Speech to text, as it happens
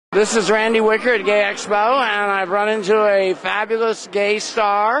This is Randy Wicker at Gay Expo, and I've run into a fabulous gay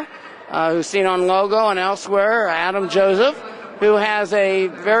star who's seen on Logo and elsewhere, Adam Joseph, who has a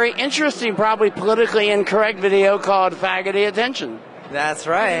very interesting, probably politically incorrect video called Faggot Attention. That's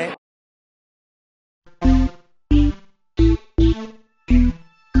right.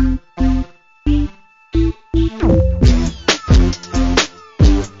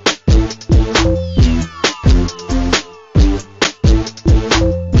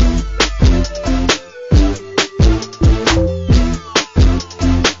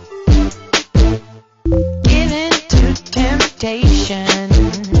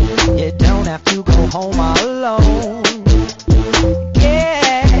 You don't have to go home all alone.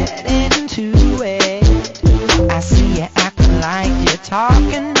 Get into it. I see you acting like you're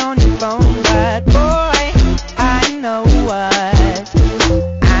talking on your phone, but boy, I know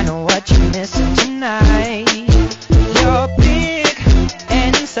what you're missing tonight. You're big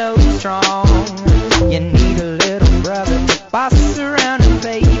and so strong. You need a little brother to boss around and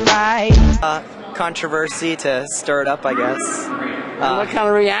play fight. Controversy to stir it up, I guess. What kind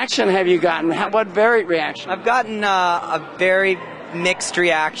of reaction have you gotten? What varied reaction? I've gotten a very mixed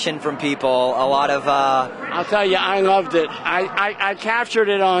reaction from people. A lot of... I'll tell you, I loved it. I captured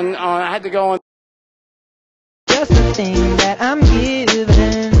it on... I had to go on... Just the thing that I'm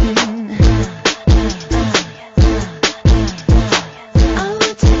given. I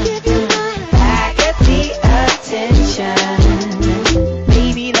want to give you my Faggot attention.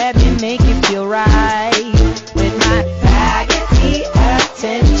 Maybe let me make you feel right with my Faggot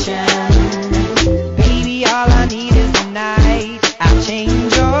attention. Baby, all I need is a night. I'll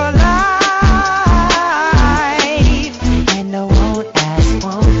change your life. And I won't ask,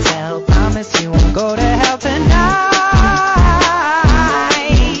 won't tell. Promise you won't go to hell tonight.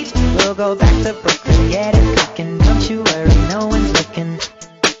 We'll go back to Brooklyn, get it cooking. Don't you worry, no one's looking.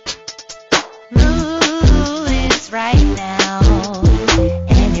 Ooh, it's right now.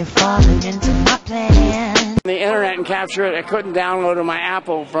 And you're falling into my plan. The internet and capture it. I couldn't download it on my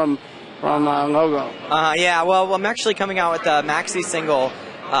Apple from Logo. Yeah, well, I'm actually coming out with a maxi single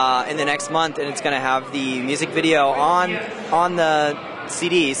in the next month, and it's going to have the music video on the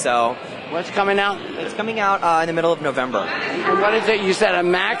CD. So what's coming out? It's coming out in the middle of November. And what is it? You said a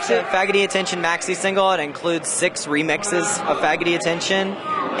maxi? It's a Faggot Attention maxi single. It includes 6 remixes of Faggot Attention,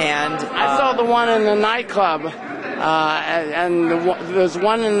 and I saw the one in the nightclub. There's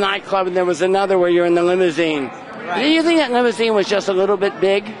one in the nightclub, and there was another where you're in the limousine. Right. Do you think that limousine was just a little bit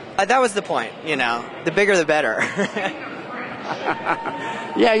big? That was the point, you know. The bigger, the better.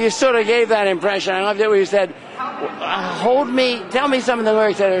 Yeah, you sort of gave that impression. I loved it where you said, "Hold me." Tell me some of the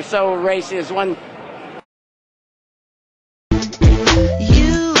lyrics that are so racist. One.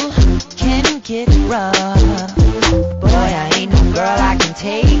 You can get rough. Boy, I ain't no girl. I can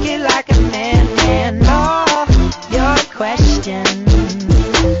take it like a man. And all your questions,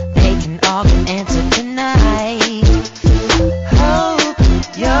 they can all get answered tonight. Hope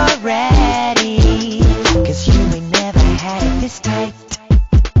you're ready, 'cause you ain't never had it this tight.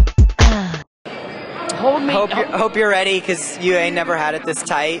 Hold me. Hope you're ready, 'cause you ain't never had it this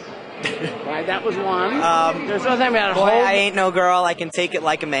tight. Right, that was one. There's something about Boy, hold. I ain't no girl. I can take it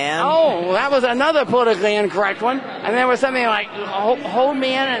like a man. Oh, that was another politically incorrect one. And there was something like, hold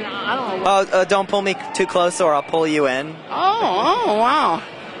me in, and I don't know. Oh, don't pull me too close or I'll pull you in. Oh, wow.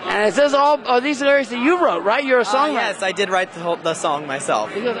 And it says all these lyrics that you wrote, right? You're a songwriter. Yes, I did write the song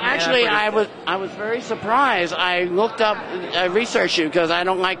myself. Because actually, I was very surprised. I looked up, I researched you because I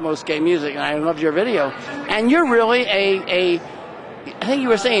don't like most gay music, and I loved your video. And you're really I think you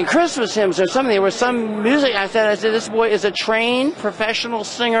were saying Christmas hymns or something. There was some music. I said, this boy is a trained professional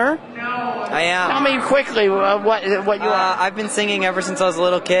singer. I am. Tell me quickly what you are. I've been singing ever since I was a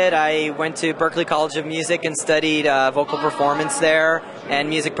little kid. I went to Berklee College of Music and studied vocal performance there and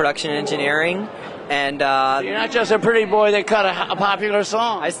music production engineering. And you're not just a pretty boy that cut a popular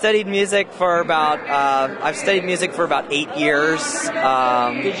song. I studied music for about I've studied music for about 8 years.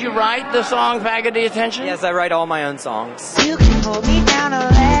 Did you write the song Faggot Attention? Yes, I write all my own songs. You can hold me down or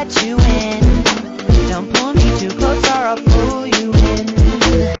let you in. Don't pull me too close or I'll pull you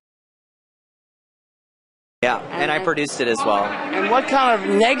in. Yeah, and I produced it as well. And what kind of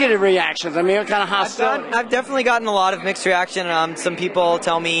negative reactions? I mean, what kind of hostility? I've definitely gotten a lot of mixed reaction. Some people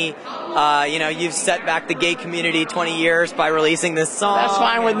tell me, you've set back the gay community 20 years by releasing this song. That's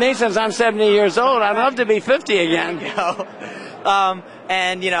fine with me since I'm 70 years old. I'd love to be 50 again.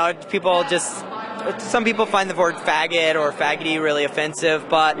 And, people just some people find the word faggot or faggoty really offensive,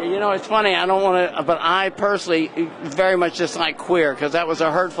 but You know, it's funny. I don't want to, but I personally very much dislike queer because that was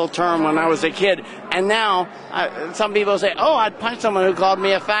a hurtful term when I was a kid. And now, some people say, "Oh, I'd punch someone who called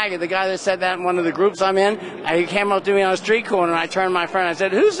me a faggot." The guy that said that in one of the groups I'm in, he came up to me on a street corner, and I turned to my friend. I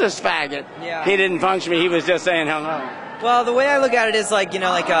said, "Who's this faggot?" Yeah. He didn't punch me. He was just saying hello. well, the way I look at it is like,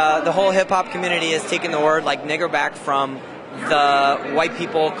 the whole hip hop community has taken the word like nigger back from the white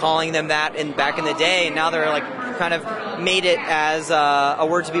people calling them that back in the day, and now they're like kind of made it as a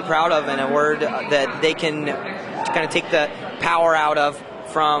word to be proud of and a word that they can kind of take the power out of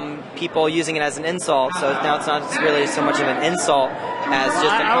from people using it as an insult. So now it's not really so much of an insult as just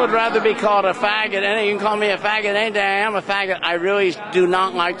I would rather be called a faggot. You can call me a faggot any day. I am a faggot. I really do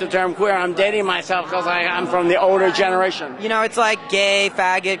not like the term queer. I'm dating myself because I'm from the older generation. It's like gay,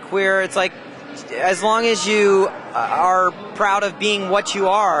 faggot, queer. It's like as long as you are proud of being what you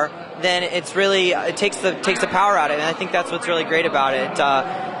are, then it's really it takes the power out of it. And I think that's what's really great about it.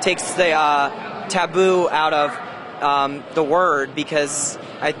 It takes the taboo out of the word, because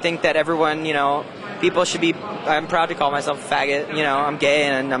I think that everyone, people should be. I'm proud to call myself a faggot. I'm gay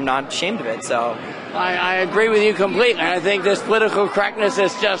and I'm not ashamed of it. So I agree with you completely. I think this political correctness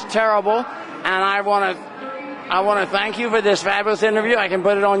is just terrible, and I want to thank you for this fabulous interview. I can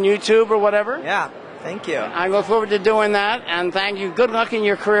put it on YouTube or whatever. Yeah, thank you. I look forward to doing that, and thank you. Good luck in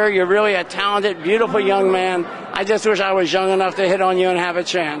your career. You're really a talented, beautiful young man. I just wish I was young enough to hit on you and have a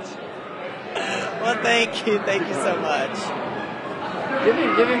chance. Well, thank you. Thank you so much. Give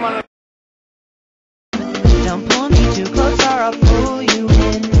me one of Don't pull me too close or I'll pull you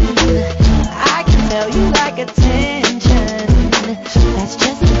in. I can tell you like attention. That's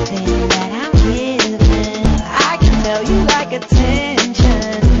just the thing that I'm giving. I can tell you like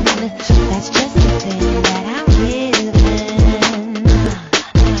attention. That's just the thing that I'm giving.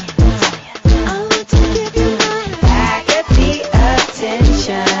 I want to give you my faculty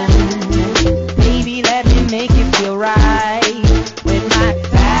attention. Baby, let me make you feel right with my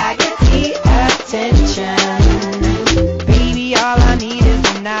faculty attention. Baby, all I need is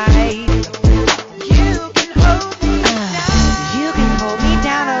a night. You can hold me down. You can hold me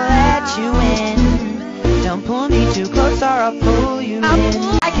down or let you in. Don't pull me too close or I'll pull you in.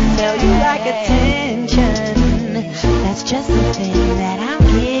 I can tell you like attention. That's just the thing that